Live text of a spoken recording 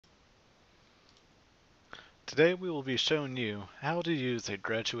Today we will be showing you how to use a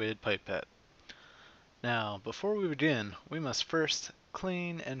graduated pipette. Now, before we begin, we must first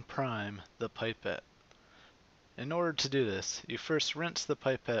clean and prime the pipette. In order to do this, you first rinse the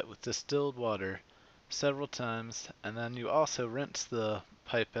pipette with distilled water several times, and then you also rinse the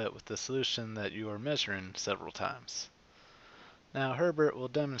pipette with the solution that you are measuring several times. Now Herbert will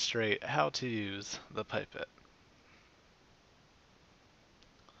demonstrate how to use the pipette.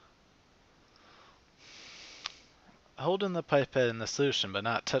 Holding the pipette in the solution but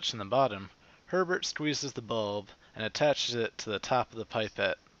not touching the bottom, Herbert squeezes the bulb and attaches it to the top of the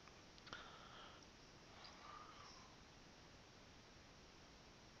pipette.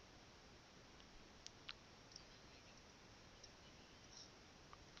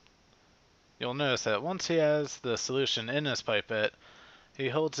 You'll notice that once he has the solution in his pipette, he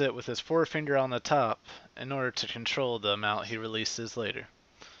holds it with his forefinger on the top in order to control the amount he releases later.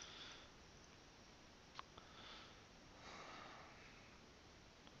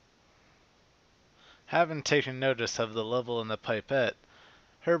 Having taken notice of the level in the pipette,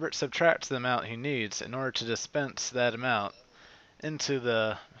 Herbert subtracts the amount he needs in order to dispense that amount into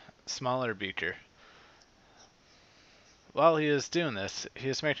the smaller beaker. While he is doing this, he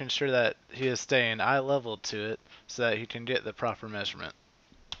is making sure that he is staying eye level to it so that he can get the proper measurement.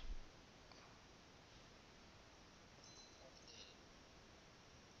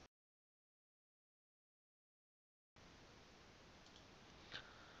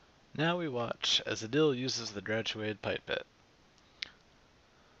 Now we watch as Adil uses the graduated pipette.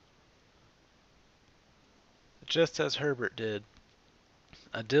 Just as Herbert did,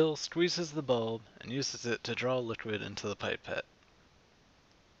 Adil squeezes the bulb and uses it to draw liquid into the pipette.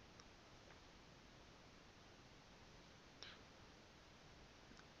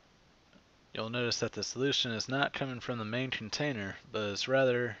 You'll notice that the solution is not coming from the main container, but is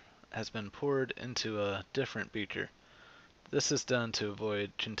rather has been poured into a different beaker. This is done to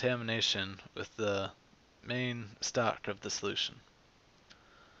avoid contamination with the main stock of the solution.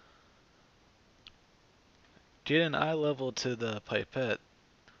 Getting eye level to the pipette,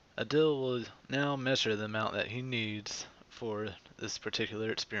 Adil will now measure the amount that he needs for this particular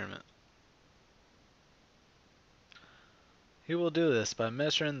experiment. He will do this by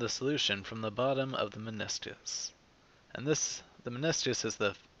measuring the solution from the bottom of the meniscus. And the meniscus is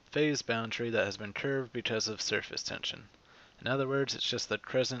the phase boundary that has been curved because of surface tension. In other words, it's just the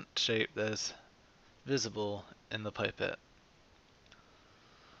crescent shape that is visible in the pipette.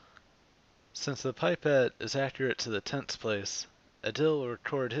 Since the pipette is accurate to the tenths place, Adil will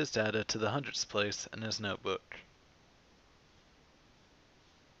record his data to the hundredths place in his notebook.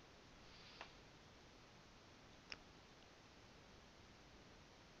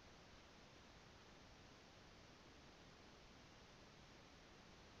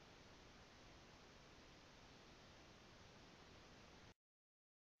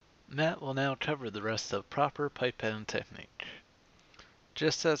 Matt will now cover the rest of proper pipetting technique.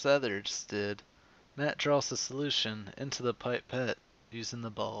 Just as others did, Matt draws the solution into the pipette using the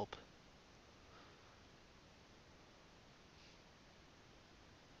bulb.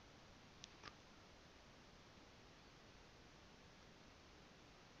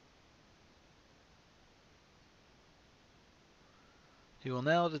 He will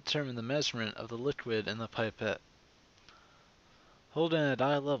now determine the measurement of the liquid in the pipette. Holding it at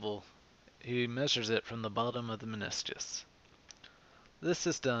eye level, he measures it from the bottom of the meniscus. This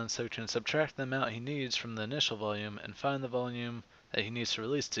is done so he can subtract the amount he needs from the initial volume and find the volume that he needs to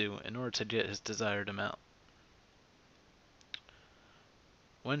release to in order to get his desired amount.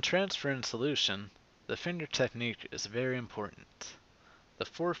 When transferring solution, the finger technique is very important. The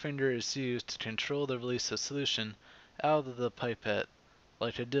forefinger is used to control the release of solution out of the pipette,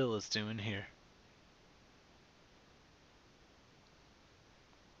 like Adil is doing here.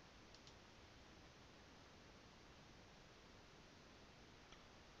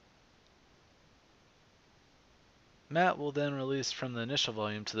 Matt will then release from the initial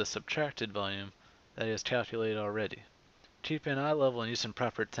volume to the subtracted volume that he has calculated already. Keeping eye level and using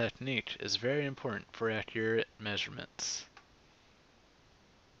proper technique is very important for accurate measurements.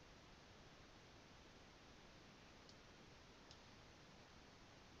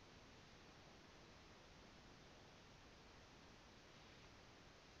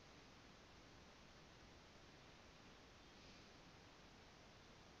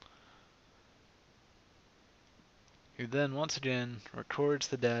 He then once again records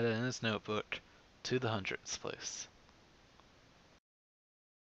the data in his notebook to the hundredths place.